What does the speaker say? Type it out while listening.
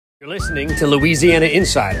You're listening to Louisiana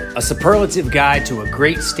Insider, a superlative guide to a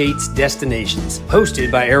great state's destinations,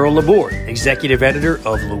 hosted by Errol Laborde, executive editor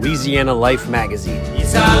of Louisiana Life magazine.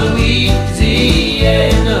 It's our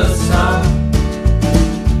Louisiana song.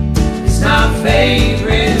 It's my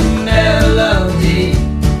favorite melody.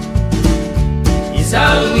 It's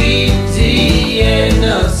our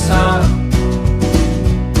Louisiana song.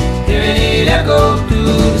 Hearing it echo through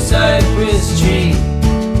the cypress tree.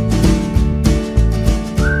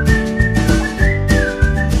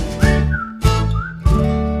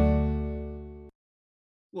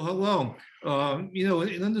 Well, hello.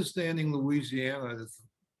 In understanding Louisiana, it's a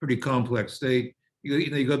pretty complex state.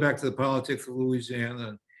 You go back to the politics of Louisiana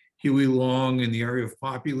and Huey Long and the area of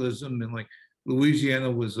populism, and like Louisiana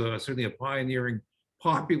was certainly a pioneering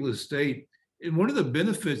populist state. And one of the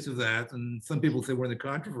benefits of that, and some people say one of the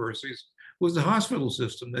controversies, was the hospital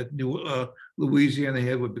system that Louisiana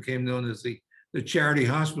had what became known as the charity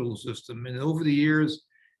hospital system. And over the years,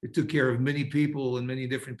 it took care of many people in many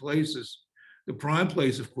different places. The prime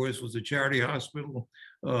place, of course, was the Charity Hospital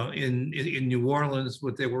in New Orleans,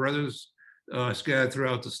 but there were others scattered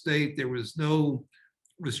throughout the state. There was no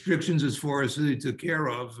restrictions as far as who they took care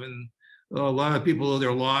of, and a lot of people owe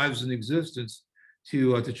their lives and existence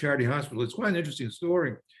to Charity Hospital. It's quite an interesting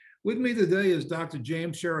story. With me today is Dr.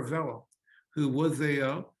 James Chiaravella, who was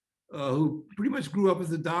who pretty much grew up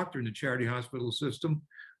as a doctor in the Charity Hospital system.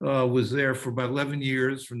 Was there for about 11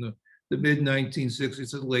 years, from the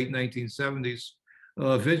mid-1960s to the late 1970s.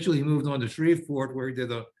 Eventually, he moved on to Shreveport, where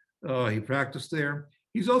he practiced there.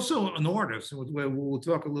 He's also an artist, and we'll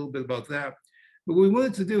talk a little bit about that. But what we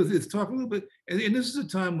wanted to do is talk a little bit, and this is a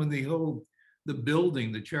time when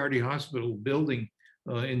the Charity Hospital building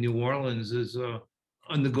in New Orleans is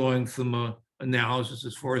undergoing some analysis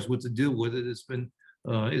as far as what to do with it.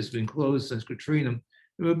 It's been closed since Katrina.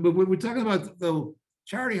 But we're talking about the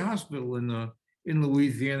Charity Hospital in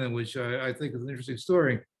Louisiana, which I think is an interesting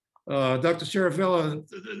story. Dr. Chiaravella,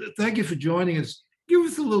 thank you for joining us. Give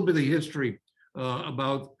us a little bit of history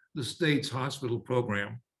about the state's hospital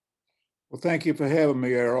program. Well, thank you for having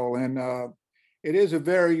me, Errol. And it is a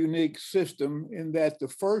very unique system in that the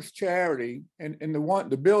first charity, and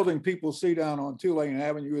the building people see down on Tulane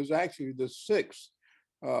Avenue is actually the sixth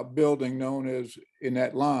building known as in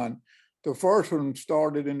that line. The first one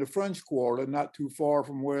started in the French Quarter, not too far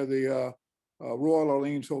from where the Royal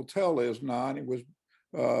Orleans Hotel is now. And it was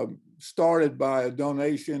started by a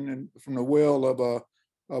donation and from the will of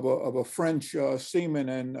a French seaman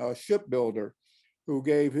and shipbuilder who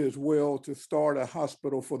gave his will to start a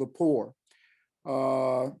hospital for the poor.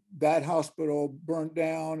 That hospital burnt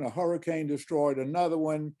down, a hurricane destroyed another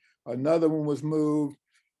one was moved,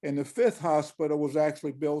 and the fifth hospital was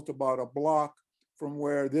actually built about a block from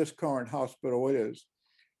where this current hospital is.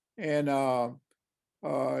 And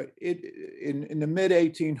in the mid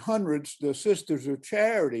 1800s, the Sisters of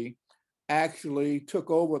Charity actually took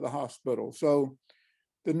over the hospital. So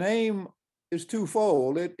the name is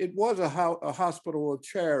twofold. It was a hospital of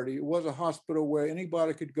charity. It was a hospital where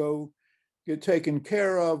anybody could go get taken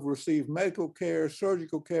care of, receive medical care,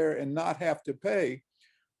 surgical care, and not have to pay.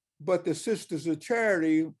 But the Sisters of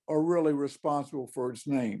Charity are really responsible for its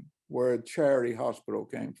name, where Charity Hospital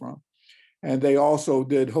came from. And they also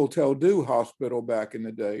did Hotel Dieu Hospital back in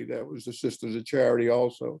the day. That was the Sisters of Charity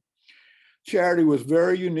also. Charity was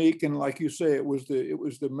very unique, and like you say, it was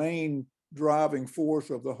the main driving force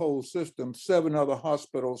of the whole system. 7 other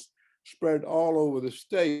hospitals spread all over the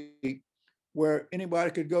state where anybody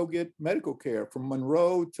could go get medical care, from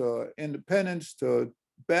Monroe to Independence to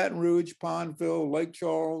Baton Rouge, Pineville, Lake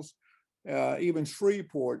Charles, even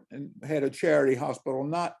Shreveport, and had a charity hospital,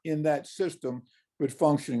 not in that system, but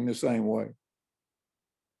functioning the same way.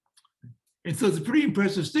 And so it's a pretty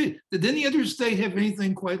impressive state. Did any other state have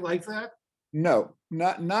anything quite like that? No,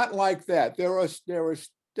 not like that. There are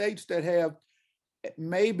states that have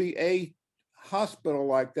maybe a hospital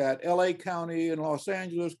like that. LA County in Los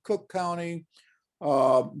Angeles, Cook County,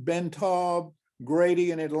 Ben Taub,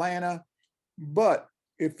 Grady in Atlanta. But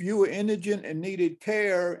if you were indigent and needed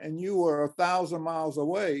care and you were 1,000 miles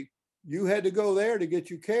away, you had to go there to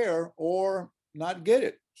get your care or not get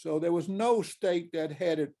it. So there was no state that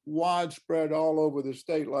had it widespread all over the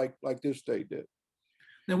state like this state did.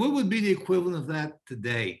 Now, what would be the equivalent of that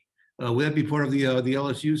today? Would that be part of the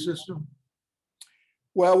LSU system?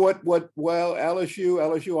 Well, LSU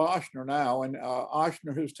Ochsner now, and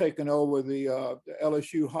Ochsner has taken over the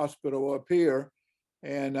LSU hospital up here,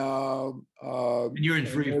 and you're in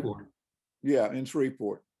Shreveport. Yeah, in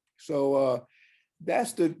Shreveport. So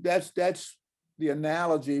that's the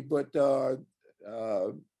analogy, but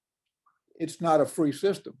it's not a free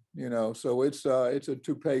system, so it's a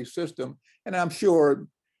to-pay system. And I'm sure,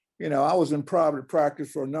 I was in private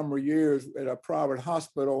practice for a number of years at a private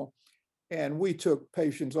hospital, and we took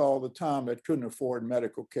patients all the time that couldn't afford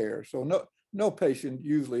medical care. So no patient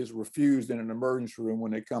usually is refused in an emergency room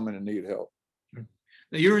when they come in and need help.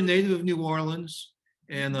 Now, you're a native of New Orleans,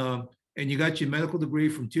 and you got your medical degree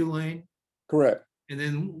from Tulane. Correct. And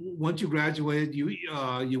then once you graduated,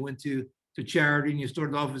 you went to Charity, and you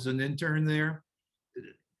started off as an intern there.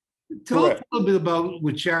 Tell us a little bit about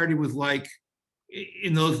what Charity was like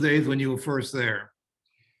in those days when you were first there.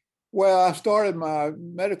 Well, I started my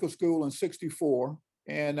medical school in '64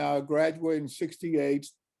 and I graduated in '68.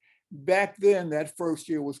 Back then, that first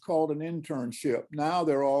year was called an internship. Now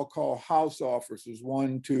they're all called house officers,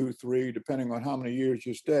 1, 2, 3, depending on how many years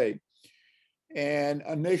you stay. And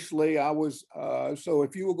initially I was, so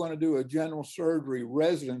if you were going to do a general surgery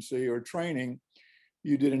residency or training,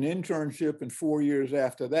 you did an internship, and 4 years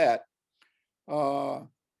after that.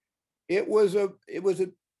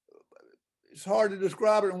 It's hard to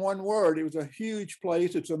describe it in one word. It was a huge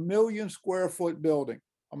place. It's a 1 million square foot building,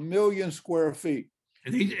 1 million square feet.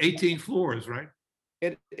 And 18 floors, right?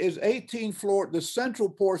 It is 18 floor. The central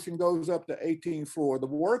portion goes up to 18 floor. The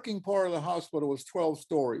working part of the hospital was 12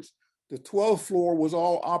 stories. The 12th floor was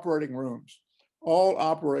all operating rooms.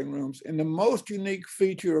 And the most unique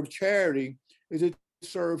feature of Charity is it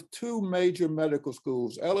served two major medical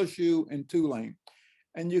schools, LSU and Tulane.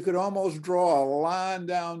 And you could almost draw a line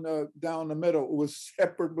down the middle. It was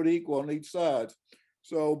separate but equal on each side.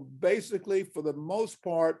 So basically, for the most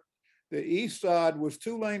part, the east side was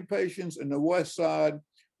Tulane patients and the west side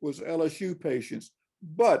was LSU patients.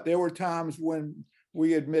 But there were times when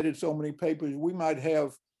we admitted so many patients, we might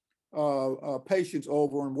have patients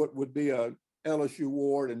over in what would be a LSU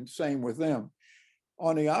ward, and same with them.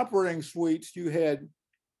 On the operating suites, you had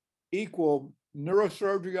equal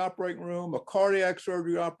neurosurgery operating room, a cardiac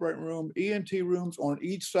surgery operating room, ENT rooms on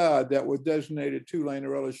each side that were designated Tulane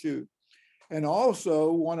or LSU. And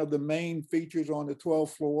also, one of the main features on the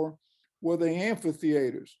 12th floor were the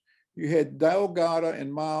amphitheaters. You had Delgado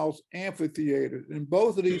and Miles amphitheaters, and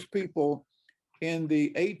both of these people in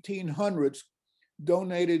the 1800s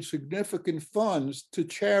donated significant funds to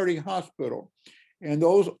Charity Hospital. And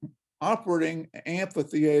those operating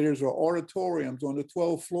amphitheaters or auditoriums on the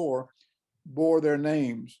 12th floor bore their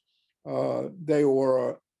names. They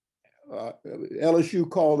were LSU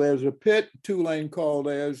called as a pit, Tulane called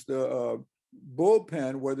as the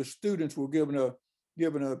bullpen, where the students were given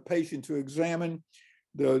a patient to examine.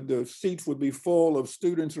 The seats would be full of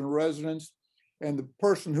students and residents. And the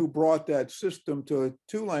person who brought that system to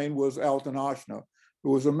Tulane was Alton Ochsner, who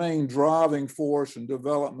was a main driving force in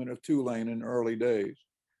development of Tulane in the early days.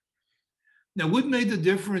 Now, what made the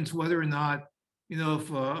difference whether or not,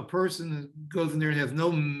 if a person goes in there and has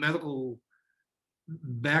no medical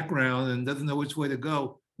background and doesn't know which way to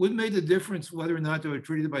go, what made the difference whether or not they were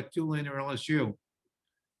treated by Tulane or LSU?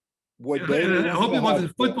 I hope it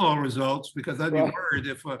wasn't football results, because I'd be worried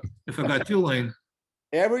if I got Tulane.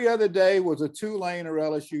 Every other day was a Tulane or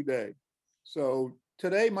LSU day. So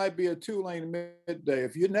today might be a Tulane midday.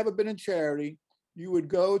 If you'd never been in Charity, you would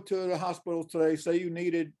go to the hospital today, say you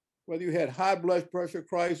needed, whether you had high blood pressure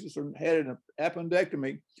crisis or had an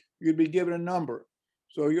appendectomy, you'd be given a number.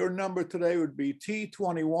 So your number today would be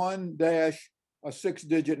T21 dash a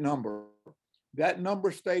 6-digit number. That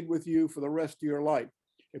number stayed with you for the rest of your life.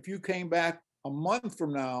 If you came back a month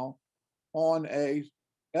from now on a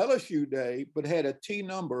LSU day, but had a T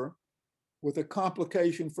number with a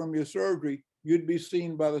complication from your surgery, you'd be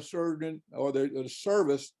seen by the surgeon or the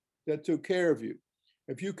service that took care of you.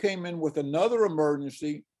 If you came in with another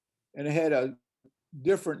emergency and it had a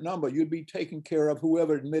different number, you'd be taken care of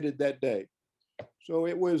whoever admitted that day. So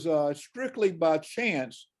it was strictly by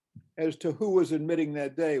chance as to who was admitting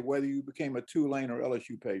that day, whether you became a Tulane or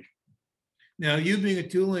LSU patient. Now, you being a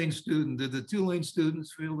Tulane student, did the Tulane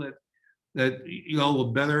students feel that you all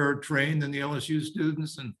were better trained than the LSU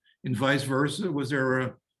students, and vice versa? Was there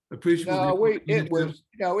a appreciable?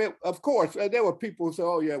 No, of course, there were people who said,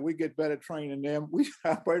 "Oh yeah, we get better trained than them. We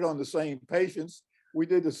operate on the same patients. We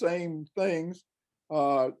did the same things.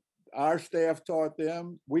 Our staff taught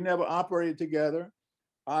them. We never operated together.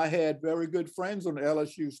 I had very good friends on the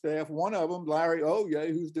LSU staff. One of them, Larry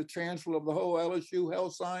Oye, who's the chancellor of the whole LSU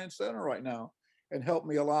Health Science Center right now, and helped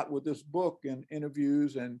me a lot with this book and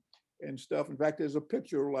interviews and stuff. In fact, there's a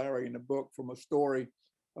picture of Larry in the book from a story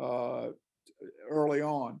early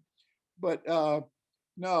on. But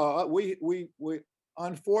no, we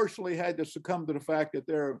unfortunately had to succumb to the fact that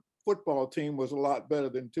their football team was a lot better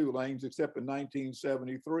than Tulane's, except in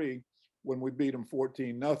 1973 when we beat them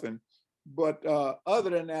 14-0. But other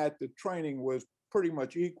than that, the training was pretty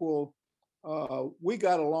much equal. We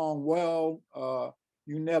got along well.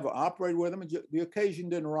 You never operated with them. The occasion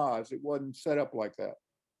didn't rise. It wasn't set up like that.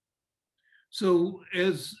 So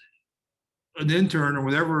as an intern or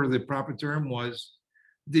whatever the proper term was,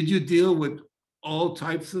 did you deal with all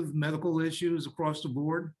types of medical issues across the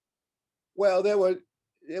board? Well, there were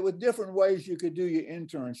different ways you could do your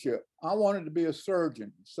internship. I wanted to be a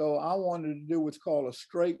surgeon, so I wanted to do what's called a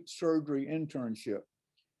straight surgery internship.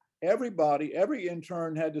 Every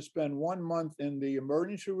intern had to spend 1 month in the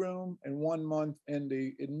emergency room and 1 month in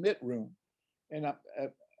the admit room. And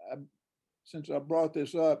since I brought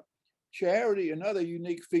this up, Charity, another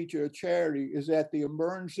unique feature of Charity is that the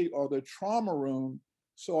emergency or the trauma room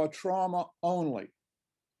saw trauma only.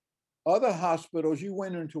 Other hospitals, you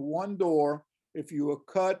went into one door. If you were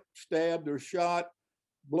cut, stabbed, or shot,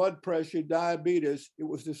 blood pressure, diabetes, it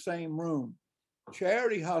was the same room.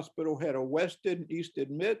 Charity Hospital had a West and East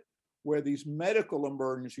admit where these medical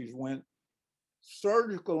emergencies went.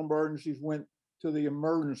 Surgical emergencies went to the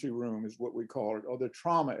emergency room, is what we call it, or the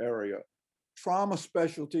trauma area. Trauma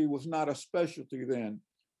specialty was not a specialty then.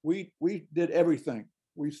 We did everything.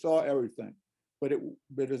 We saw everything. But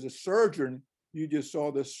as a surgeon, you just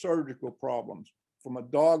saw the surgical problems, from a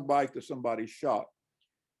dog bite to somebody shot.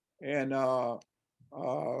 And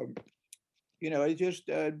it just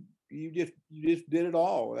you just did it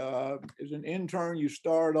all. As an intern, you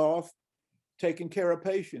started off taking care of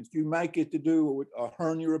patients. You might get to do a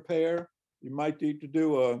hernia repair. You might get to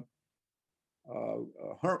do a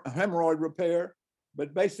hemorrhoid repair,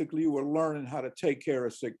 but basically you were learning how to take care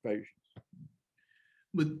of sick patients.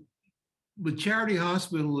 But Charity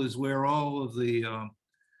Hospital is where all the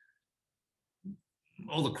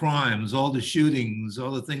crimes, all the shootings,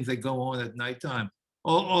 all the things that go on at nighttime,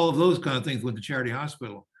 all of those kind of things went to Charity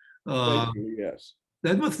Hospital. Yes.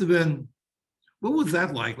 That must have been, what was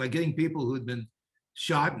that like? Like getting people who had been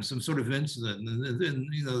shot in some sort of incident,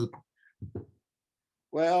 and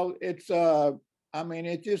Well, it's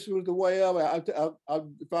it just was the way of it.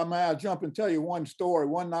 If I may, I'll jump and tell you one story.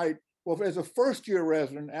 One night, well, as a first-year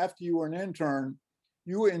resident, after you were an intern,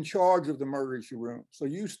 you were in charge of the emergency room. So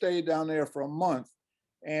you stayed down there for a month,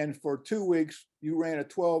 and for 2 weeks, you ran a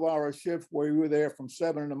 12-hour shift where you were there from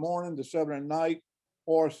 7 in the morning to 7 at night,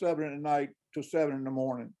 or 7 at night to 7 in the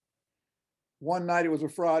morning. One night, it was a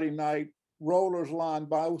Friday night, rollers lined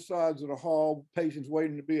both sides of the hall, patients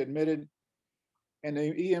waiting to be admitted. And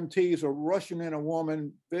the EMTs are rushing in a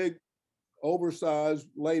woman, big, oversized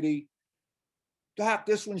lady. Doc,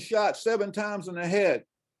 this one shot 7 times in the head,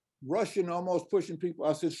 rushing, almost pushing people.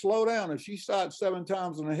 I said, slow down. If she shot 7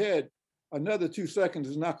 times in the head, another 2 seconds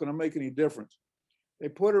is not going to make any difference. They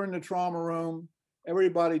put her in the trauma room.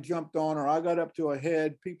 Everybody jumped on her. I got up to her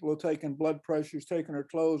head. People are taking blood pressures, taking her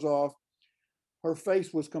clothes off. Her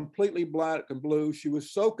face was completely black and blue. She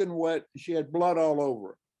was soaking wet. She had blood all over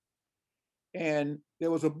her. And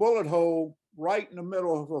there was a bullet hole right in the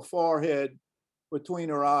middle of her forehead, between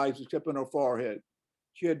her eyes, except in her forehead.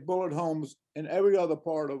 She had bullet holes in every other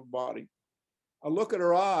part of her body. I look at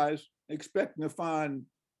her eyes, expecting to find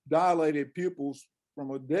dilated pupils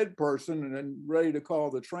from a dead person, and then ready to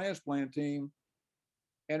call the transplant team,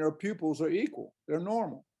 and her pupils are equal. They're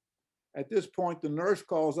normal. At this point, the nurse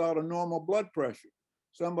calls out a normal blood pressure.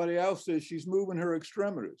 Somebody else says she's moving her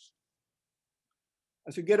extremities.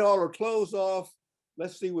 I said, get all her clothes off.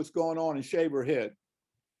 Let's see what's going on, and shave her head.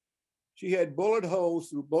 She had bullet holes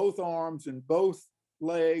through both arms and both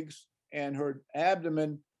legs and her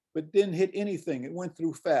abdomen, but didn't hit anything. It went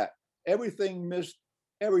through fat. Everything missed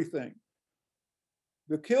everything.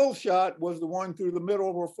 The kill shot was the one through the middle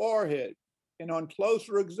of her forehead. And on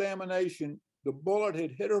closer examination, the bullet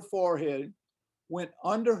had hit her forehead, went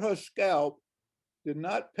under her scalp, did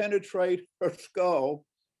not penetrate her skull,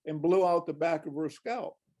 and blew out the back of her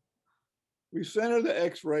scalp. We sent her the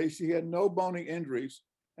x-ray. She had no bony injuries.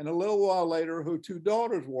 And a little while later, her 2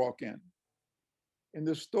 daughters walk in. And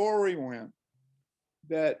the story went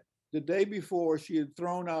that the day before, she had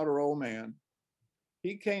thrown out her old man.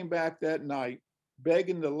 He came back that night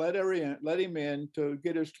begging to let him in to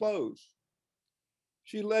get his clothes.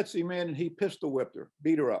 She lets him in, and he pistol whipped her,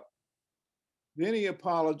 beat her up. Then he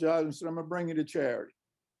apologized and said, I'm gonna bring you to Charity.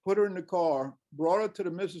 Put her in the car, brought her to the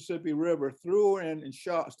Mississippi River, threw her in, and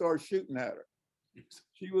started shooting at her.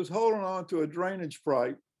 She was holding on to a drainage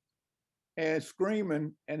pipe and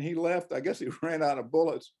screaming, and he left. I guess he ran out of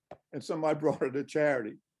bullets, and somebody brought her to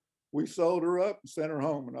Charity. We sold her up and sent her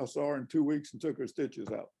home, and I saw her in 2 weeks and took her stitches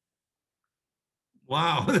out.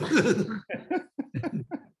 Wow.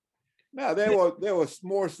 Now, there was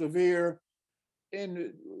more severe,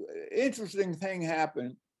 and interesting thing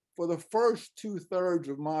happened. for the first 2/3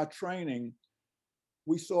 of my training,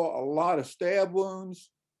 we saw a lot of stab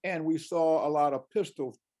wounds and we saw a lot of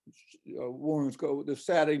pistol wounds go the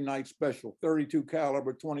Saturday night special, 32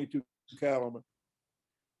 caliber, 22 caliber.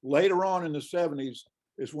 Later on in the 70s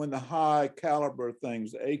is when the high caliber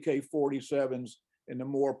things, the AK-47s and the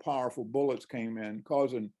more powerful bullets came in,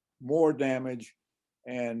 causing more damage.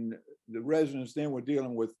 And the residents then were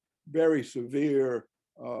dealing with very severe,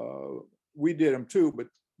 we did them too, but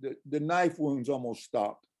the knife wounds almost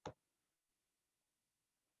stopped.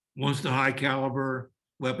 Once the high caliber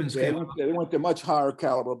weapons They came went, out? they went to much higher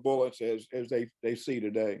caliber bullets as they see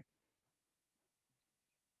today.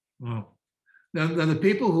 Wow. Now, the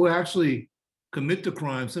people who actually commit the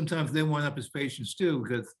crime, sometimes they wind up as patients too,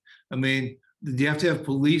 because, I mean, do you have to have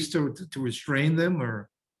police to restrain them, or?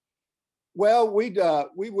 Well, we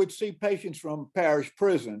would see patients from parish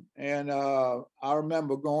prison, and I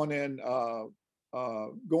remember going into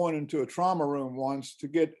a trauma room once to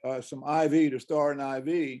get some IV to start an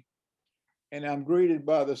IV, and I'm greeted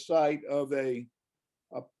by the sight of a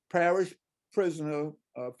parish prisoner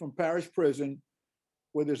from parish prison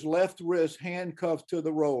with his left wrist handcuffed to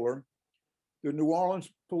the roller. The New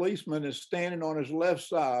Orleans policeman is standing on his left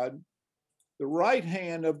side. The right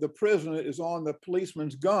hand of the prisoner is on the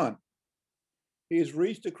policeman's gun. He has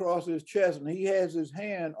reached across his chest and he has his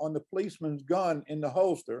hand on the policeman's gun in the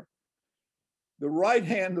holster. The right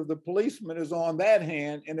hand of the policeman is on that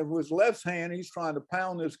hand, and with his left hand, he's trying to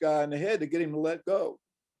pound this guy in the head to get him to let go.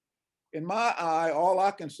 In my eye, all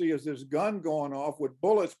I can see is this gun going off with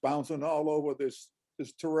bullets bouncing all over this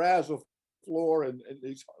terrazzo floor and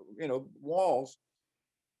these, walls.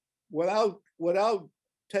 Without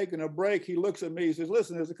taking a break, he looks at me, he says,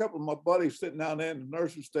 listen, there's a couple of my buddies sitting down there in the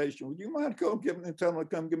nurse's station. Would you mind tell them to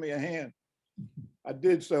come give me a hand? I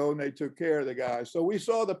did so, and they took care of the guy. So we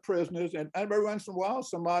saw the prisoners, and every once in a while,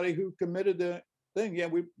 somebody who committed the thing,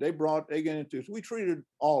 they get into. So we treated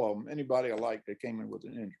all of them, anybody alike that came in with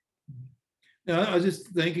an injury. Now, I was just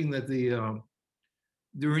thinking that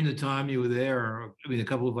during the time you were there, I mean, a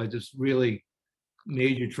couple of just really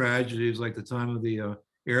major tragedies, like the time of the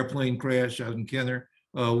airplane crash out in Kenner.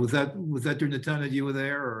 Was that during the time that you were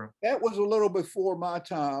there, or? That was a little before my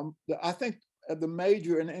time. I think the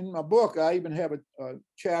major, and in my book, I even have a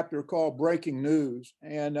chapter called Breaking News,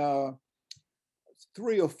 and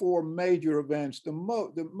 3 or 4 major events. The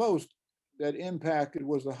most that impacted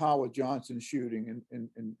was the Howard Johnson shooting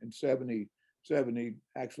in 72,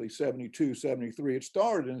 73. It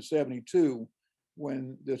started in 72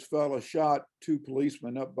 when this fellow shot 2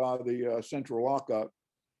 policemen up by the central lockup,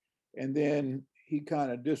 and then he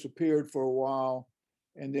kind of disappeared for a while.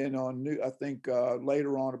 And then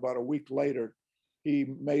later on, about a week later, he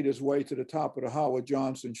made his way to the top of the Howard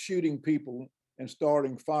Johnson, shooting people and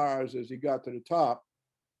starting fires as he got to the top,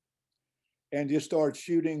 and just started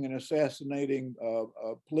shooting and assassinating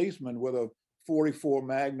policemen with a .44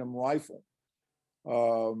 Magnum rifle.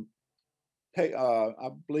 I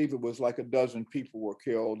believe it was like a dozen people were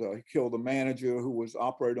killed. He killed the manager, who was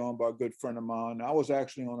operated on by a good friend of mine. I was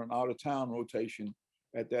actually on an out-of-town rotation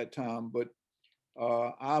at that time, but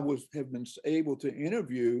I have been able to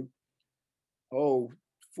interview 4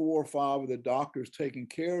 or 5 of the doctors taking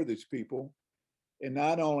care of these people. And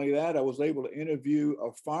not only that, I was able to interview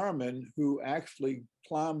a fireman who actually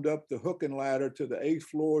climbed up the hook and ladder to the 8th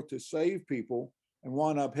floor to save people and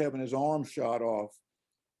wound up having his arm shot off.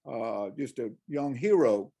 Just a young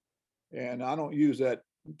hero. And I don't use that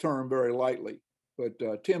term very lightly, but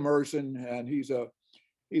Tim Urson, and he's a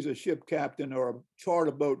ship captain or a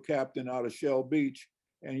charter boat captain out of Shell Beach,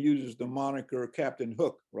 and uses the moniker Captain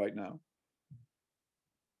Hook right now.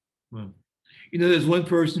 Well, there's one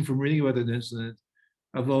person from reading about that incident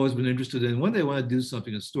I've always been interested in. When they want to do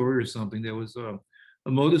something, a story or something, there was a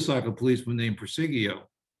motorcycle policeman named Persigio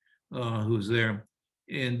who was there.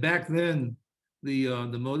 And back then,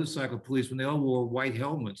 the motorcycle policemen, they all wore white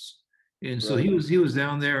helmets. And so Right. he was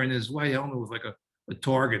down there, and his white helmet was like a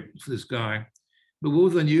target for this guy. But what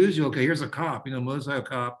was unusual, okay, here's a cop, motorcycle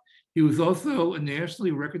cop. He was also a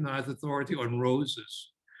nationally recognized authority on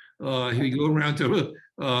roses. He'd go around to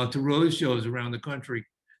rose shows around the country.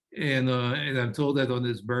 And I'm told that on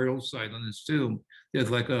this burial site, on this tomb,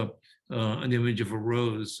 there's like an image of a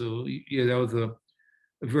rose. So yeah, that was a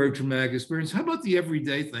very traumatic experience. How about the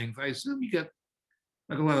everyday things? I assume you get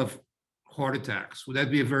like a lot of heart attacks. Would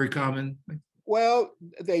that be a very common thing? Well,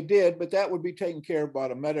 they did, but that would be taken care of by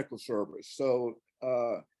the medical service. So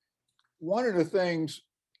one of the things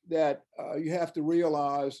that you have to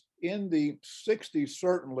realize in the 60s,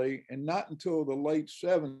 certainly, and not until the late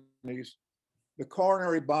 70s, the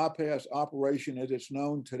coronary bypass operation as it's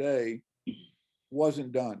known today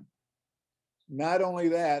wasn't done. Not only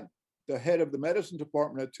that, the head of the medicine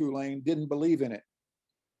department at Tulane didn't believe in it.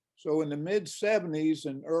 So in the mid 70s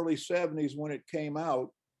and early 70s, when it came out,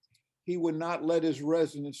 he would not let his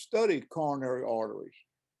residents study coronary arteries.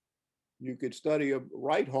 You could study a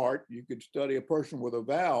right heart, you could study a person with a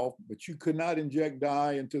valve, but you could not inject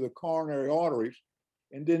dye into the coronary arteries,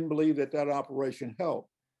 and didn't believe that that operation helped.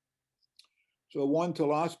 So one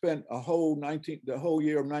till I spent the whole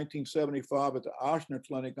year of 1975 at the Ochsner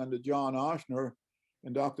Clinic under John Ochsner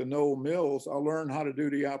and Dr. Noel Mills, I learned how to do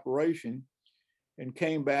the operation and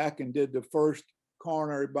came back and did the first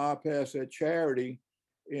coronary bypass at Charity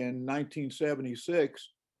in 1976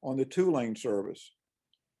 on the Tulane service.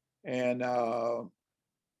 And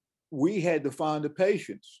we had to find the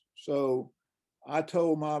patients. So I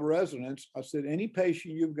told my residents, I said, any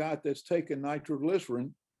patient you've got that's taken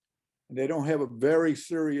nitroglycerin and they don't have a very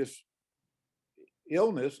serious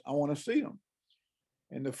illness, I want to see them.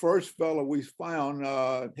 And the first fellow we found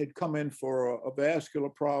had come in for a vascular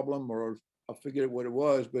problem, or I forget what it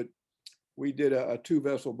was, but we did a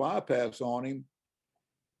 2-vessel bypass on him,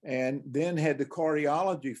 and then had the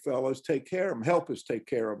cardiology fellows take care of him, help us take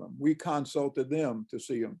care of him. We consulted them to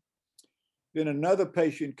see him. Then another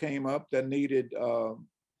patient came up that needed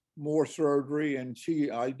more surgery, and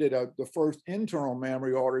I did the first internal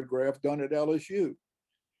mammary artery graft done at LSU.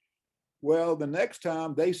 Well, the next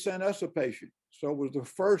time they sent us a patient. So it was the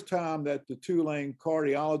first time that the Tulane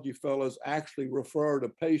cardiology fellows actually referred a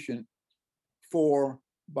patient for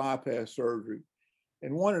bypass surgery.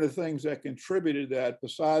 And one of the things that contributed to that,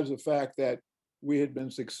 besides the fact that we had been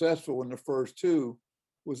successful in the first two,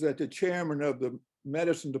 was that the chairman of the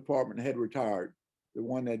medicine department had retired, the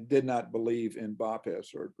one that did not believe in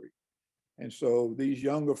bypass surgery. And so these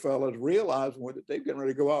younger fellows realized when they're getting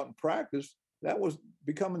ready to go out and practice, that was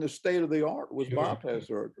becoming the state of the art, was bypass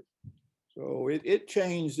surgery. So it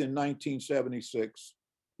changed in 1976,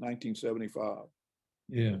 1975.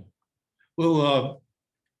 Yeah. Well,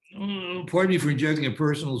 pardon me for injecting a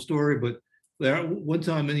personal story, but one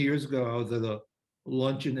time many years ago, I was at a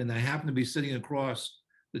luncheon and I happened to be sitting across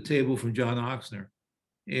the table from John Ochsner.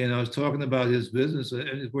 And I was talking about his business.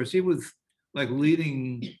 And of course, he was like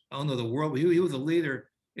leading, I don't know the world, but he was a leader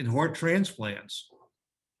in heart transplants.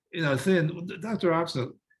 You know, saying, Dr.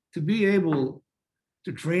 Ochsner, to be able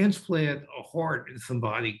to transplant a heart in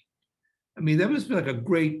somebody, I mean, that must be like a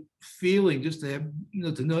great feeling just to have, you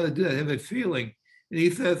know, to know how to do that, have a feeling. And he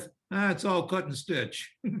says, it's all cut and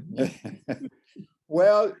stitch.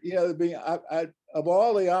 Well, you know, of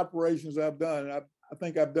all the operations I've done, I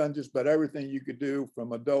think I've done just about everything you could do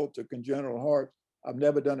from adult to congenital heart. I've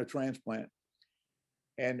never done a transplant.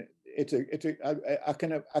 And I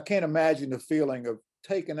can't imagine the feeling of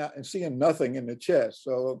taking out and seeing nothing in the chest.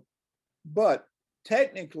 So, but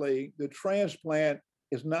technically the transplant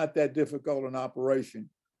is not that difficult an operation.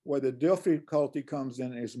 Where the difficulty comes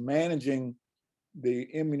in is managing the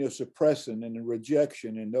immunosuppressant and the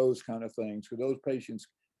rejection and those kind of things. So those patients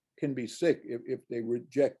can be sick if they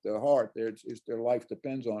reject the heart. Their life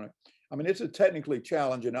depends on it. I mean, it's a technically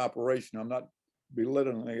challenging operation. I'm not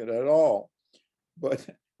belittling it at all, but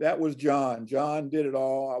that was John. John did it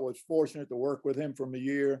all. I was fortunate to work with him for a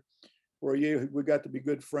year. For a year, we got to be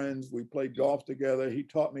good friends. We played golf together. He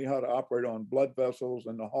taught me how to operate on blood vessels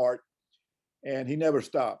and the heart, and he never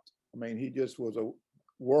stopped. I mean, he just was a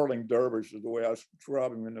whirling dervish, is the way I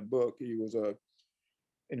describe him in the book. He was a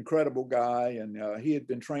incredible guy, and he had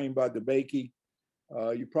been trained by DeBakey.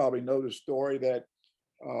 You probably know the story that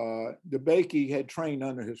DeBakey had trained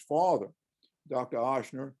under his father, Dr.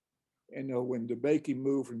 Ochsner. And when DeBakey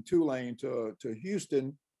moved from Tulane to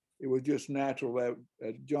Houston, it was just natural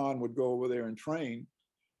that John would go over there and train,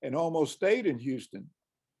 and almost stayed in Houston.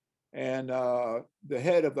 And the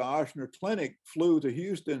head of the Ochsner Clinic flew to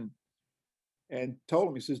Houston and told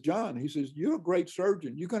him, he says, John, he says, you're a great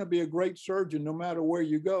surgeon. You're going to be a great surgeon no matter where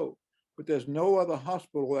you go, but there's no other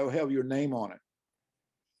hospital that will have your name on it.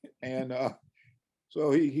 And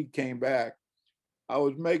so he came back. I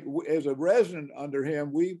was as a resident under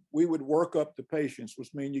him, we would work up the patients,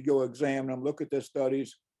 which means you go examine them, look at their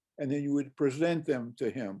studies, and then you would present them to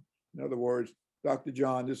him. In other words, Dr.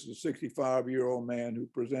 John, this is a 65-year-old man who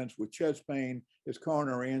presents with chest pain. His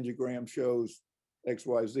coronary angiogram shows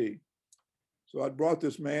XYZ. So I brought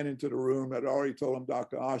this man into the room. I'd already told him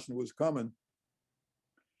Dr. Ochsner was coming.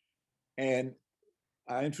 And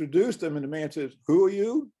I introduced him, and the man says, who are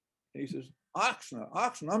you? And he says, Ochsner,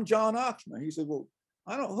 I'm John Ochsner. He said, well,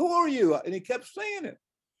 who are you? And he kept saying it.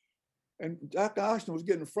 And Dr. Ochsner was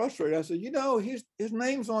getting frustrated. I said, you know, his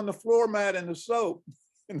name's on the floor mat in the soap.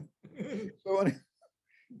 So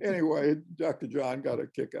anyway, Dr. John got a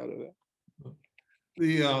kick out of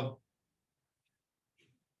that.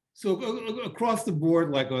 So across the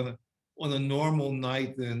board, like on a normal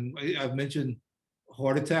night, then I've mentioned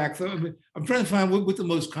heart attacks. I mean, I'm trying to find what the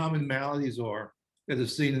most common maladies are that are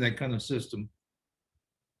seen in that kind of system.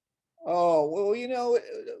 Oh, well,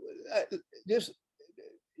 just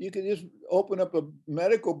you can just open up a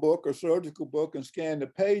medical book or surgical book and scan the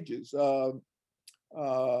pages.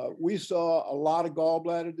 We saw a lot of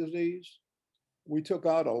gallbladder disease. We took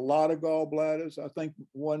out a lot of gallbladders. I think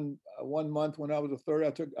one month when I was a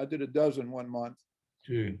third, I did a dozen 1 month.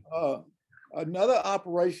 Gee. Another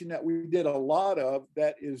operation that we did a lot of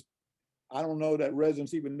that is, I don't know that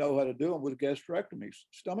residents even know how to do them, was gastrectomies,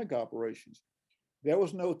 stomach operations. There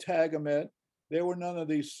was no Tagamet. There were none of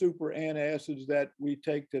these super antacids that we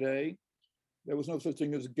take today. There was no such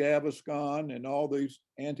thing as Gaviscon and all these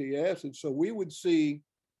antacids. So we would see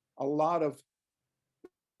a lot of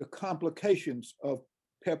the complications of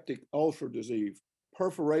peptic ulcer disease,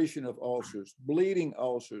 perforation of ulcers, bleeding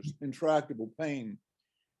ulcers, intractable pain.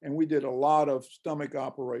 And we did a lot of stomach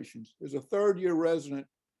operations. As a third-year resident,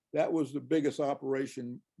 that was the biggest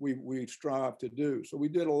operation we strive to do. So we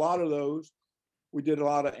did a lot of those. We did a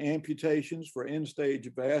lot of amputations for end-stage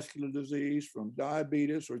vascular disease from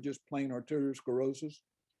diabetes or just plain arteriosclerosis.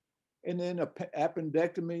 And then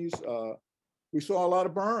appendectomies. We saw a lot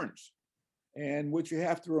of burns. And what you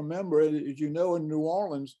have to remember is, in New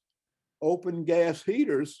Orleans, open gas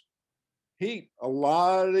heaters heat a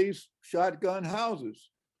lot of these shotgun houses.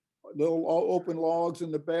 Little open logs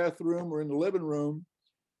in the bathroom or in the living room.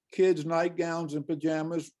 Kids' nightgowns and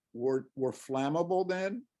pajamas were flammable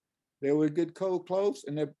then. They would get cold close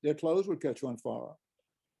and their clothes would catch on fire,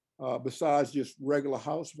 besides just regular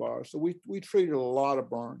house fires. So we treated a lot of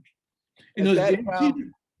burns. At that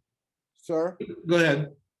time, sir? Go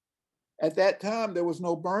ahead. At that time, there was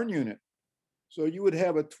no burn unit. So you would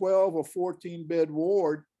have a 12 or 14 bed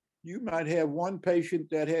ward. You might have one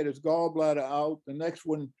patient that had his gallbladder out, the next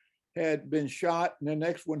one had been shot, and the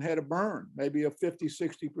next one had a burn, maybe a 50,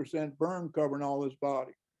 60% burn covering all his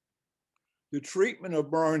body. The treatment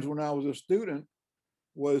of burns when I was a student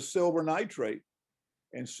was silver nitrate,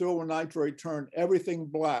 and silver nitrate turned everything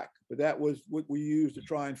black, but that was what we used to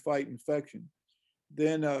try and fight infection.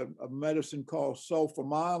 Then a medicine called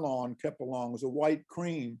sulfamylon kept along. It was a white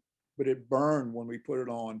cream, but it burned when we put it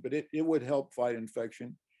on, but it would help fight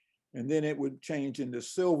infection. And then it would change into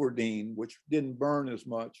Silverdene, which didn't burn as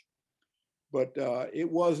much. But it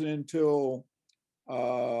wasn't until,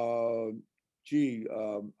 I'm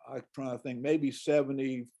trying to think, maybe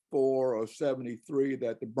 74 or 73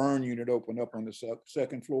 that the burn unit opened up on the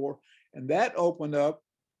second floor. And that opened up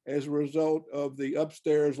as a result of the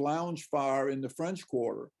upstairs lounge fire in the French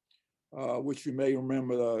Quarter, which you may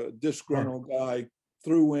remember the disgruntled guy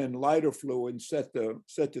threw in lighter fluid and set the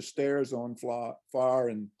stairs on fire,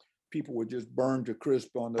 and people would just burn to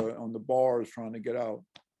crisp on the bars trying to get out.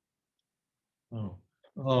 Oh,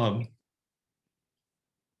 when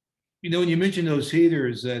you mentioned those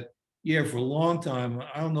heaters, that for a long time,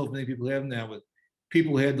 I don't know if many people have them now, but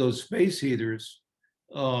people had those space heaters.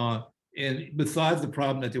 And besides the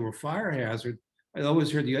problem that they were fire hazard, I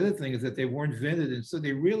always heard the other thing is that they weren't vented, and so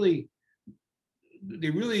they really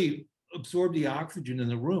absorbed the oxygen in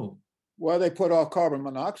the room. Well, they put off carbon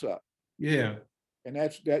monoxide. Yeah. And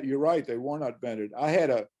that you're right, they were not vented. I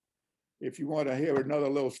had if you want to hear another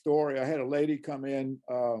little story, I had a lady come in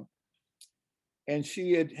and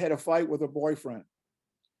she had a fight with her boyfriend.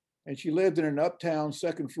 And she lived in an uptown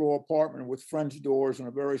second floor apartment with French doors and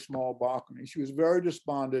a very small balcony. She was very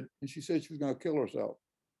despondent and she said she was going to kill herself.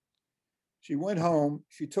 She went home,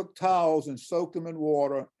 she took towels and soaked them in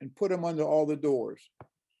water and put them under all the doors.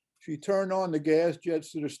 She turned on the gas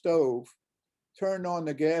jets to the stove, turned on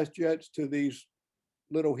the gas jets to these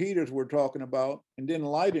little heaters we're talking about, and didn't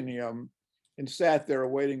light any of them, and sat there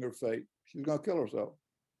awaiting her fate. She was going to kill herself.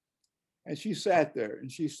 And she sat there,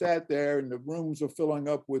 and the rooms are filling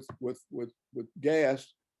up with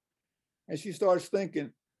gas. And she starts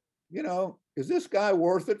thinking, is this guy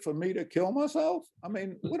worth it for me to kill myself? I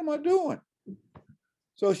mean, what am I doing?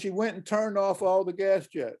 So she went and turned off all the gas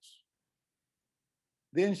jets.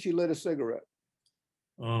 Then she lit a cigarette.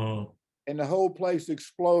 Oh. And the whole place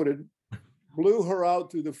exploded, blew her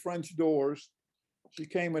out through the French doors. She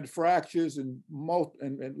came with fractures and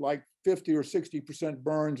like 50 or 60%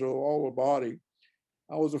 burns all her body.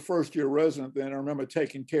 I was a first-year resident then. I remember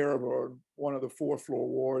taking care of her on one of the fourth floor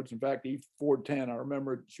wards. In fact, E410, I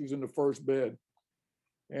remember she was in the first bed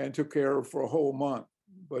and took care of her for a whole month.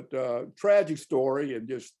 But tragic story, and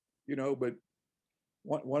just, but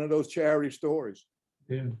one of those charity stories.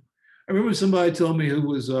 Yeah. I remember somebody told me who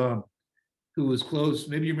was close.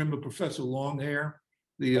 Maybe you remember Professor Longhair,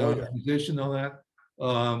 the physician, all that.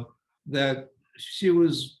 that she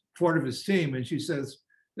was part of his team, and she says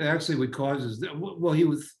that actually what causes that. Well, he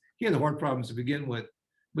had heart problems to begin with,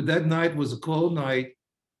 but that night was a cold night.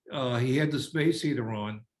 He had the space heater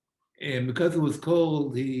on, and because it was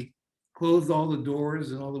cold, he closed all the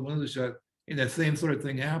doors and all the windows shut, and that same sort of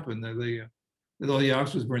thing happened. That all the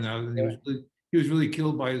oxygen was burned out, and he was really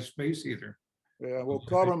killed by his space heater. Yeah, well,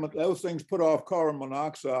 those things put off carbon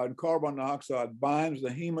monoxide, and carbon monoxide binds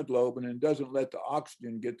the hemoglobin and doesn't let the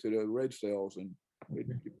oxygen get to the red cells, and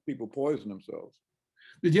people poison themselves.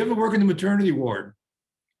 Did you ever work in the maternity ward?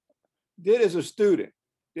 Did as a student.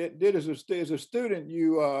 Did as a student,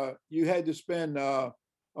 you had to spend a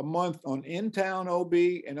month on in-town OB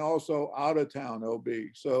and also out-of-town OB.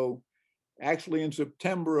 So actually in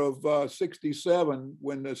September of 67,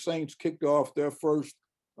 when the Saints kicked off their first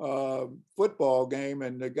football game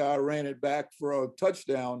and the guy ran it back for a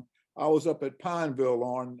touchdown, I was up at Pineville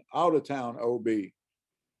on out-of-town OB.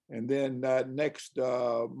 And then next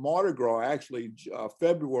Mardi Gras, actually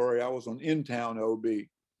February, I was on in-town OB.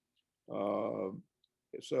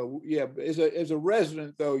 So yeah, as a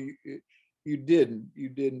resident though, you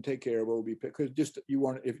didn't take care of OB because just you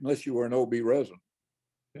weren't, unless you were an OB resident.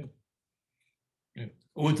 Yeah.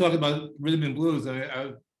 When we talk about rhythm and blues,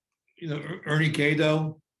 Ernie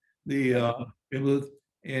Cato,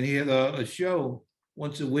 and he had a show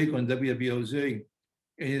once a week on WWOZ.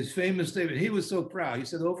 And his famous statement, he was so proud. He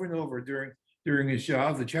said over and over during his show,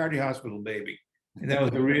 "I was a charity hospital baby," and that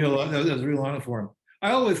was a real honor for him.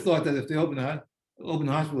 I always thought that if they opened a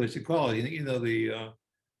hospital, they should call it, the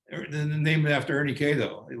name after Ernie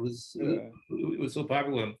Cato. It was so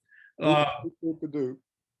popular.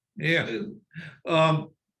 Yeah.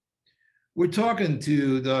 We're talking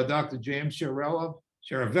to Dr. James Chiaravella,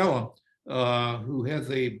 who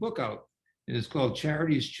has a book out, and it's called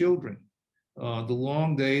Charity's Children, The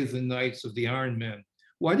Long Days and Nights of the Iron Men.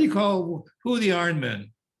 Who are the Iron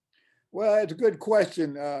Men? Well, it's a good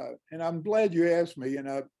question, and I'm glad you asked me.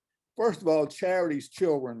 And first of all, Charity's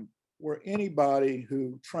Children were anybody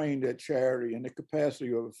who trained at Charity in the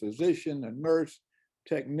capacity of a physician, a nurse,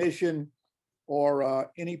 technician,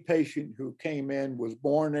 or any patient who came in, was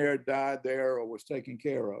born there, died there, or was taken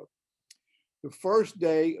care of. The first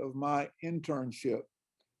day of my internship,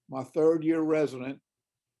 my third-year resident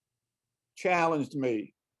challenged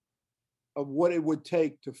me of what it would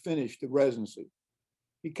take to finish the residency.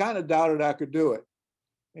 He kind of doubted I could do it.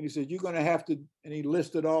 And he said, "You're going to have to," and he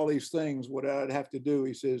listed all these things, what I'd have to do.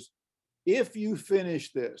 He says, "If you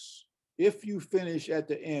finish this, if you finish at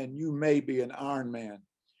the end, you may be an Iron Man."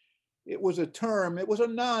 It was a term, it was a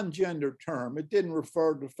non-gender term. It didn't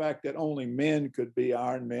refer to the fact that only men could be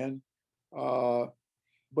Iron Men.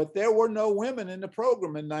 But there were no women in the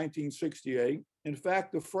program in 1968. In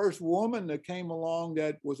fact, the first woman that came along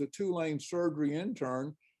that was a two-lane surgery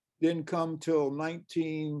intern didn't come till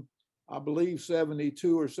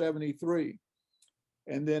 72 or 73.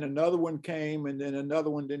 And then another one came, and then another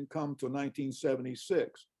one didn't come till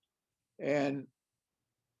 1976. And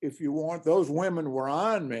if you want, those women were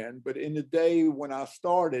Iron Men, but in the day when I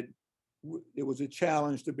started, it was a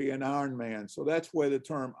challenge to be an Iron Man. So that's where the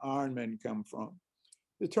term Iron Man come from.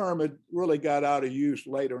 The term had really got out of use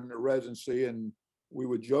later in the residency, and we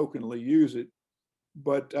would jokingly use it.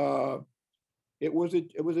 But it was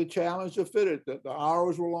a challenge to fit it. The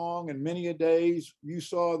hours were long, and many a days you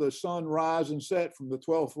saw the sun rise and set from the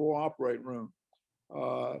 12th floor operating room.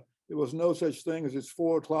 There was no such thing as it's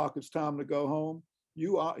 4 o'clock, it's time to go home.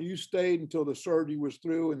 You stayed until the surgery was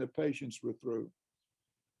through and the patients were through.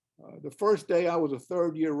 The first day I was a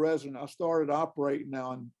third-year resident, I started operating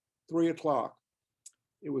on 3 o'clock.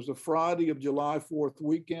 It was a Friday of July 4th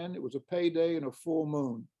weekend. It was a payday and a full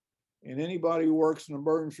moon. And anybody who works in the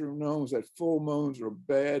emergency room knows that full moons are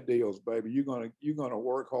bad deals, baby. You're gonna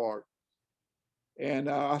work hard. And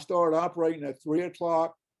I started operating at 3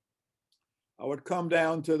 o'clock. I would come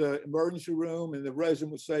down to the emergency room and the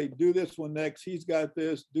resident would say, "Do this one next. He's got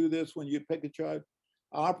this. Do this when you pick a child."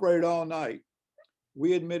 I operated all night.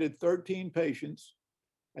 We admitted 13 patients.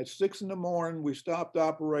 At 6 in the morning, we stopped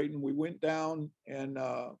operating. We went down and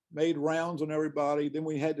made rounds on everybody. Then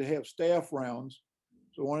we had to have staff rounds.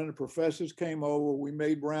 So one of the professors came over. We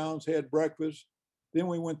made rounds, had breakfast. Then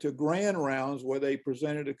we went to grand rounds where they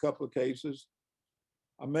presented a couple of cases.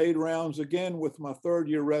 I made rounds again with my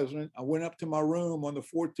third-year resident. I went up to my room on the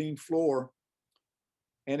 14th floor,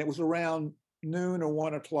 and it was around noon or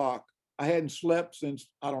 1 o'clock. I hadn't slept since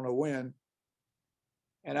I don't know when.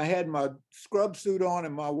 And I had my scrub suit on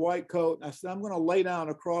and my white coat. And I said, "I'm going to lay down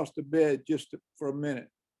across the bed for a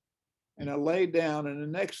minute." And I laid down, and the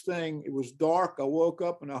next thing, it was dark. I woke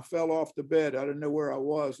up and I fell off the bed. I didn't know where I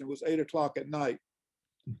was. And it was 8 o'clock at night.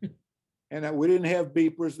 And we didn't have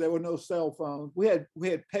beepers. There were no cell phones. We had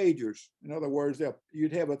pagers. In other words,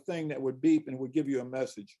 you'd have a thing that would beep and would give you a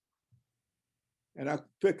message. And I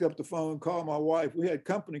picked up the phone, called my wife. We had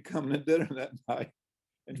company coming to dinner that night.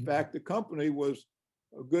 In fact, the company was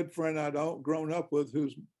a good friend I'd grown up with,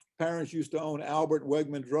 whose parents used to own Albert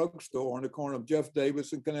Wegman Drugstore on the corner of Jeff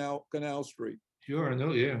Davis and Canal Street. Sure, I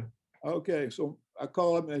know, yeah. Okay, so I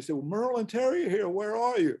called up and they said, well, Merle and Terry are here. Where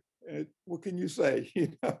are you? And what can you say?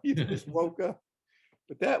 You just woke up.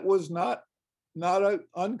 But that was not an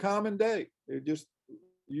uncommon day. It just,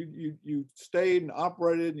 you stayed and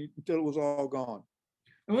operated until it was all gone.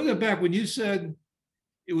 I want to go back when you said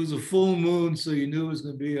it was a full moon, so you knew it was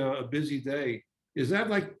going to be a busy day. Is that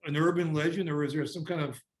like an urban legend, or is there some kind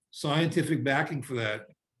of scientific backing for that?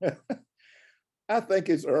 I think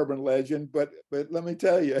it's urban legend, but let me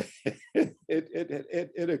tell you,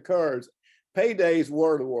 it occurs. Paydays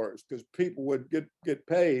were the worst because people would get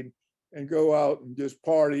paid and go out and just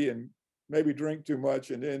party and maybe drink too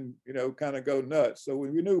much and then kind of go nuts. So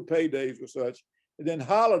we knew paydays were such. And then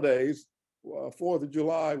holidays, 4th of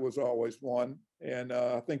July was always one, and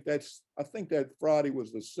I think that Friday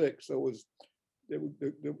was the 6th, so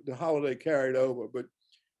the holiday carried over. But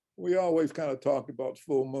we always kind of talked about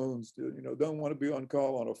full moons. Don't want to be on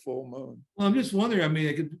call on a full moon. Well, I'm just wondering. I mean,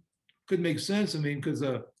 it could make sense. I mean, because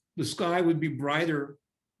the sky would be brighter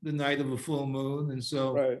the night of a full moon, and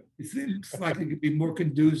so right. It seems like it could be more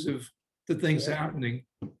conducive to things happening.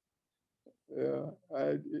 Yeah,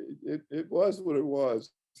 it was what it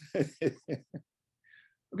was.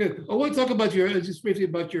 Okay, I want to talk about just briefly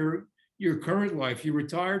about your current life. You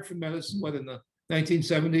retired from medicine, what, in the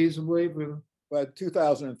 1970s, I believe? By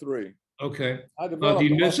 2003. Okay. I developed do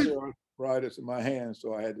you miss it? arthritis in my hands,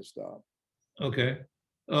 so I had to stop. Okay.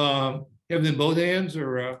 Have it in both hands,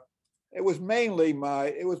 or? It was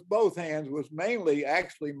both hands. It was mainly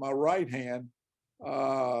actually my right hand,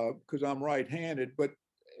 because I'm right-handed. But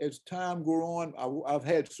as time grew on, I've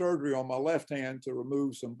had surgery on my left hand to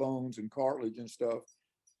remove some bones and cartilage and stuff.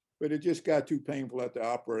 But it just got too painful at the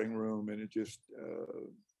operating room, and it just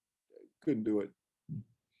couldn't do it.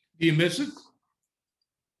 Do you miss it?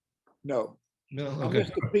 No. No. Okay. I miss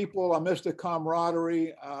the people. I miss the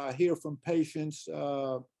camaraderie. I hear from patients.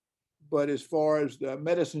 But as far as the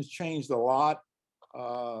medicine's changed a lot,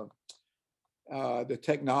 the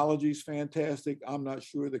technology's fantastic. I'm not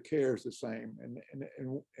sure the care is the same. And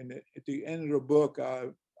at the end of the book,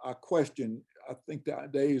 I question. I think the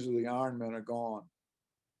days of the Iron Men are gone.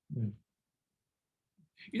 You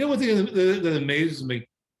know, one thing that amazes me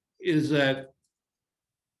is that,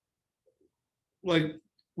 like,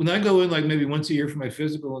 when I go in, like maybe once a year for my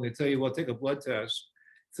physical, and they tell you, well, take a blood test.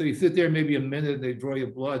 So you sit there maybe a minute, and they draw your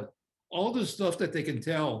blood. All the stuff that they can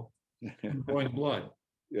tell from drawing blood.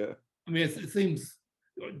 Yeah. I mean, it seems,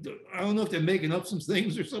 I don't know if they're making up some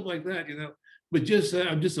things or something like that, but just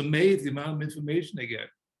I'm just amazed the amount of information they get.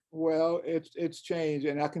 Well, it's changed,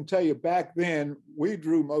 and I can tell you back then we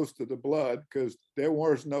drew most of the blood because there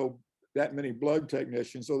was that many blood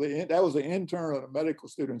technicians. So that was the intern of a medical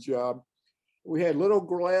student's job. We had little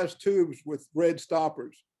glass tubes with red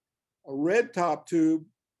stoppers. A red top tube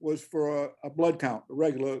was for a blood count, a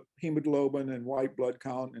regular hemoglobin and white blood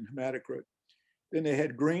count and hematocrit. Then they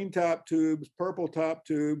had green top tubes, purple top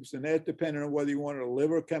tubes, and that depended on whether you wanted a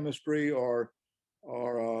liver chemistry or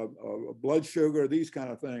blood sugar, these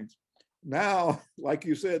kind of things. Now, like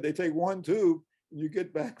you said, they take one tube and you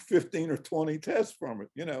get back 15 or 20 tests from it,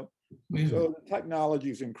 Mm-hmm. So the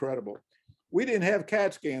technology is incredible. We didn't have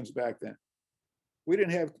CAT scans back then.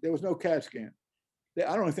 There was no CAT scan.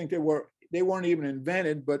 I don't think they weren't even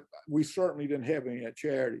invented, but we certainly didn't have any at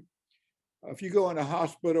Charity. If you go in a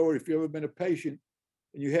hospital, or if you've ever been a patient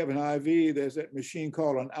and you have an IV, there's that machine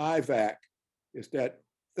called an IVAC. It's that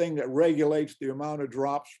thing that regulates the amount of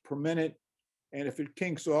drops per minute. And if it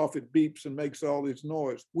kinks off, it beeps and makes all this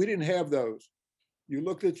noise. We didn't have those. You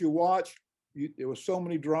looked at your watch, there was so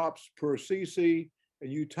many drops per cc,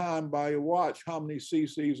 and you timed by your watch how many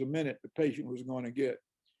cc's a minute the patient was going to get.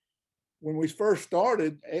 When we first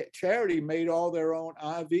started, Charity made all their own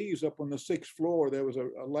IVs up on the 6th floor. There was a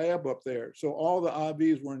lab up there. So all the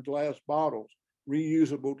IVs were in glass bottles,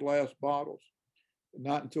 reusable glass bottles.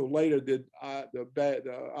 Not until later did the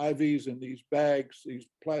IVs in these bags, these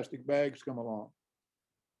plastic bags, come along.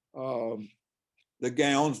 The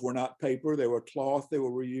gowns were not paper, they were cloth, they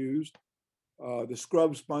were reused. The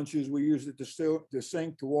scrub sponges we used at the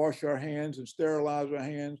sink to wash our hands and sterilize our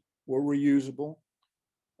hands were reusable.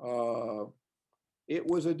 It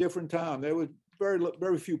was a different time. There was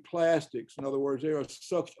very few plastics. In other words, there was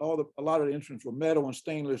a lot of the instruments were metal and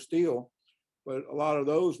stainless steel. but a lot of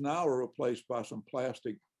those now are replaced by some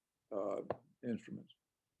plastic instruments.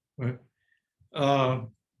 Right.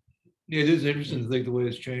 Yeah, it is interesting to think the way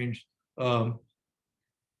it's changed. But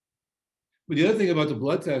the other thing about the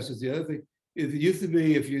blood test is the other thing. If it used to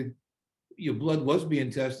be, if your blood was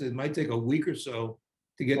being tested, it might take a week or so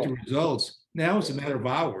to get the results. Now it's a matter of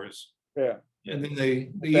hours. Yeah. And then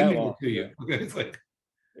they That email long, it to you. Okay, it's like,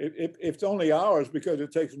 It's only hours because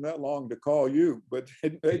it takes them that long to call you, but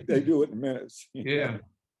they do it in minutes. yeah.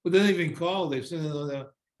 But they don't even call. They send it on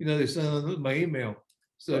they send it on my email.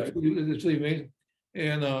 So Right. it's really amazing.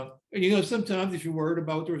 And sometimes if you're worried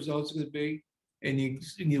about what the results are going to be, and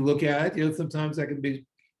you look at it, sometimes that can be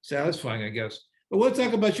satisfying, I guess. But we'll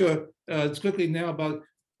talk about quickly now about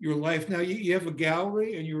your life. Now you have a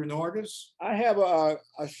gallery and you're an artist. I have a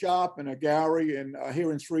shop and a gallery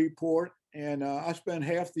here in Shreveport, and I spend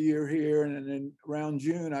half the year here, and then around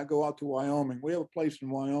June I go out to Wyoming. We have a place in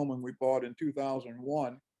Wyoming we bought in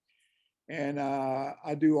 2001, and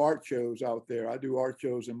I do art shows out there. I do art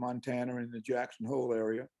shows in Montana and the Jackson Hole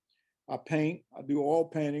area. I paint. I do oil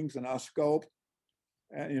paintings, and I sculpt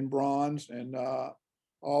in bronze, and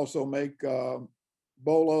also make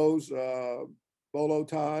bolos, bolo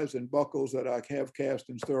ties, and buckles that I have cast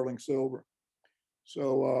in sterling silver.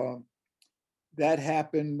 So that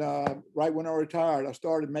happened right when I retired. I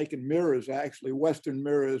started making mirrors, actually Western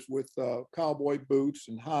mirrors with cowboy boots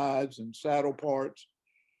and hides and saddle parts.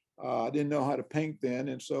 I didn't know how to paint then,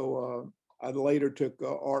 and so I later took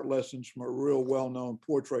art lessons from a real well-known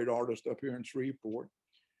portrait artist up here in Shreveport.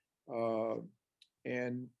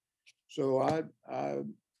 And so I'm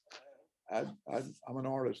an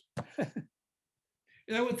artist.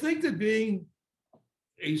 And I would think that being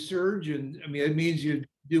a surgeon, I mean, it means you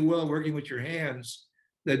do well working with your hands.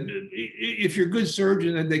 That if you're a good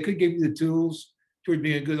surgeon, then they could give you the tools toward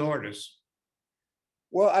being a good artist.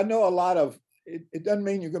 Well, I know a lot of it doesn't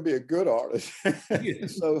mean you're going to be a good artist.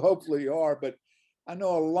 So hopefully you are, but I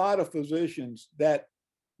know a lot of physicians that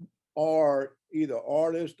are either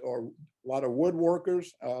artists or a lot of woodworkers.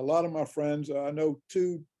 A lot of my friends, I know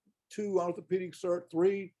two orthopedic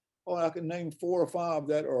three, I can name 4 or 5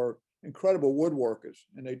 that are incredible woodworkers,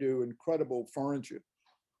 and they do incredible furniture.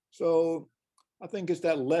 So I think it's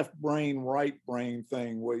that left brain, right brain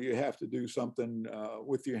thing where you have to do something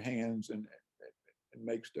with your hands and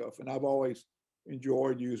make stuff. And I've always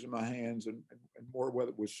enjoyed using my hands and more,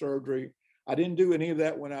 whether it was surgery. I didn't do any of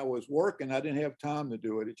that when I was working. I didn't have time to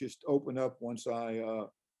do it. It just opened up once I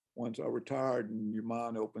retired, and your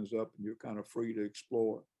mind opens up and you're kind of free to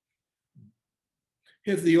explore.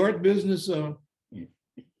 Has the art business done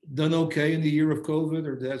okay in the year of COVID,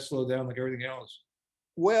 or did that slow down like everything else?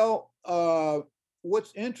 Well,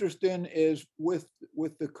 what's interesting is with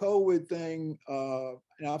the COVID thing, and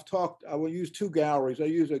I will use 2 galleries. I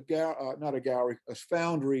use a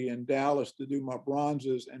foundry in Dallas to do my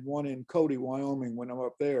bronzes, and one in Cody, Wyoming when I'm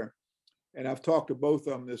up there. And I've talked to both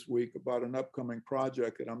of them this week about an upcoming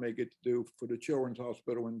project that I may get to do for the Children's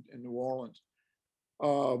Hospital in New Orleans.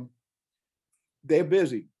 They're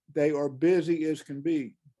busy. They are busy as can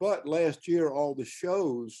be. But last year, all the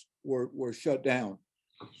shows were shut down.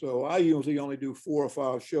 So I usually only do 4 or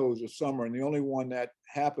 5 shows a summer, and the only one that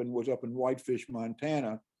happened was up in Whitefish,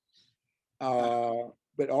 Montana.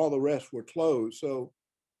 But all the rest were closed. So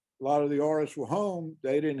a lot of the artists were home.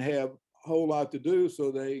 They didn't have a whole lot to do, so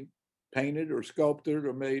they painted or sculpted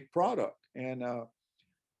or made product. And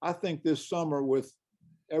I think this summer, with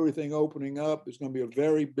everything opening up, it's going to be a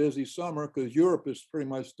very busy summer because Europe is pretty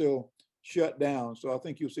much still shut down. So I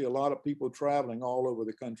think you'll see a lot of people traveling all over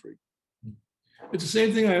the country. It's the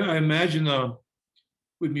same thing I imagine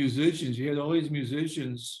with musicians. You had all these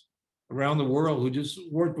musicians around the world who just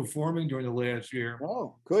weren't performing during the last year.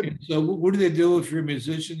 Oh, good. So what do they do if you're a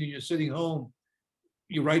musician and you're sitting home?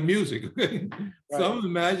 You write music. Right. So I'm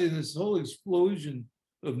imagining this whole explosion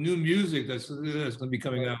of new music that's going to be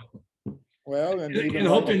coming out. Well, and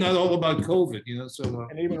hopefully not all about COVID, So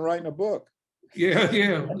and even writing a book. Yeah.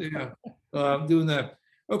 I'm doing that.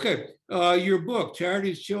 Okay, your book,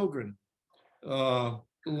 Charity's Children, The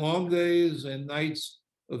Long Days and Nights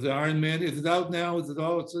of the Iron Man. Is it out now? Is it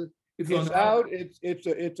all? It's out.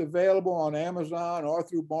 It's available on Amazon or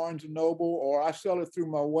through Barnes and Noble, or I sell it through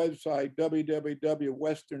my website,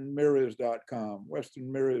 www.westernmirrors.com,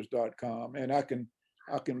 westernmirrors.com, and I can,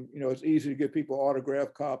 it's easy to get people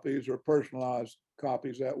autographed copies or personalized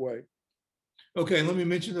copies that way. Okay, let me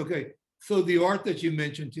mention, so the art that you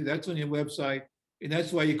mentioned too, that's on your website. And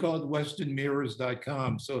that's why you call it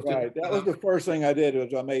westernmirrors.com. So if Right. That was the first thing I did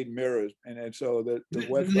was I made mirrors. And so the does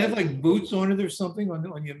website. it have like boots on it or something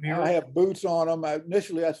on your mirror? I have boots on them.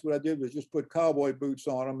 Initially, that's what I did was just put cowboy boots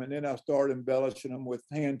on them. And then I started embellishing them with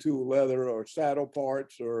hand tool leather or saddle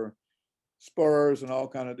parts or spurs and all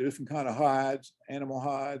kind of different kind of hides, animal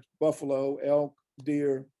hides, buffalo, elk,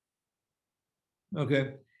 deer.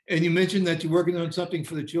 Okay. And you mentioned that you're working on something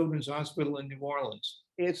for the Children's Hospital in New Orleans.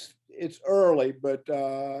 It's early, but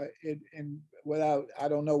I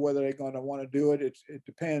don't know whether they're going to want to do it. It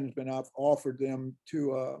depends. But I've offered them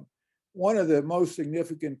to one of the most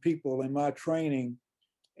significant people in my training,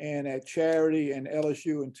 and at Charity and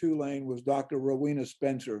LSU and Tulane was Dr. Rowena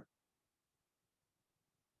Spencer.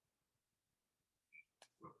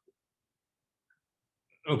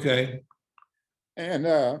 Okay. And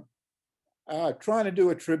trying to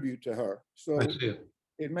do a tribute to her. So I see it.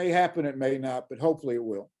 It may happen, it may not, but hopefully it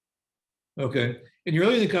will. Okay. And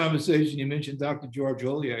earlier in the conversation, you mentioned Dr. George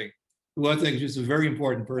Ollier, who I think is just a very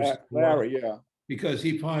important person. Larry, yeah. Because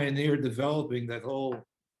he pioneered developing that whole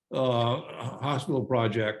hospital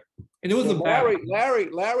project. And it was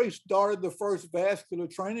Larry started the first vascular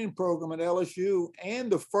training program at LSU,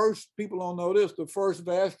 and the first, people don't know this, the first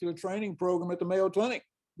vascular training program at the Mayo Clinic.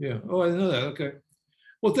 Yeah. Oh, I didn't know that. Okay.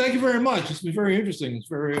 Well, thank you very much. It's been very interesting. It's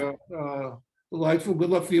very delightful. Good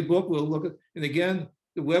luck for your book. We'll look at, and again,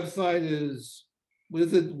 the website is, what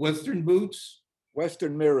is it? Western Boots?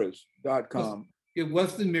 Westernmirrors.com. Yeah,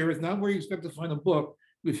 Western Mirrors, not where you expect to find a book.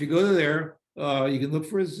 If you go to there, you can look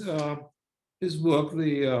for his book,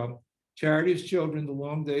 the Charity's Children, the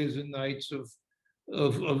Long Days and Nights of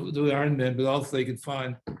the Iron Men, but also you can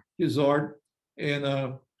find his art. And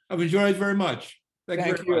I've enjoyed it very much. Thank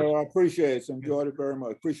you very much. I appreciate it. Enjoyed it very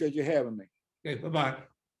much. Appreciate you having me. Okay, bye-bye.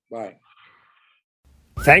 Bye.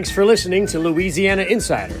 Thanks for listening to Louisiana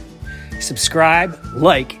Insider. Subscribe,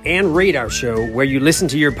 like, and rate our show where you listen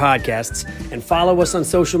to your podcasts, and follow us on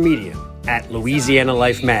social media at Louisiana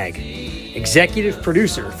Life Mag. Executive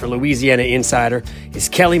producer for Louisiana Insider is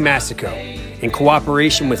Kelly Massico in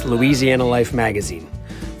cooperation with Louisiana Life Magazine.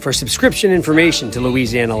 For subscription information to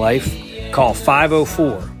Louisiana Life, call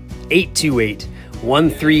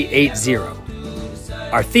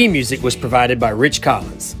 504-828-1380. Our theme music was provided by Rich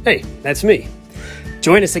Collins. Hey, that's me.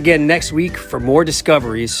 Join us again next week for more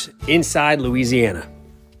discoveries inside Louisiana.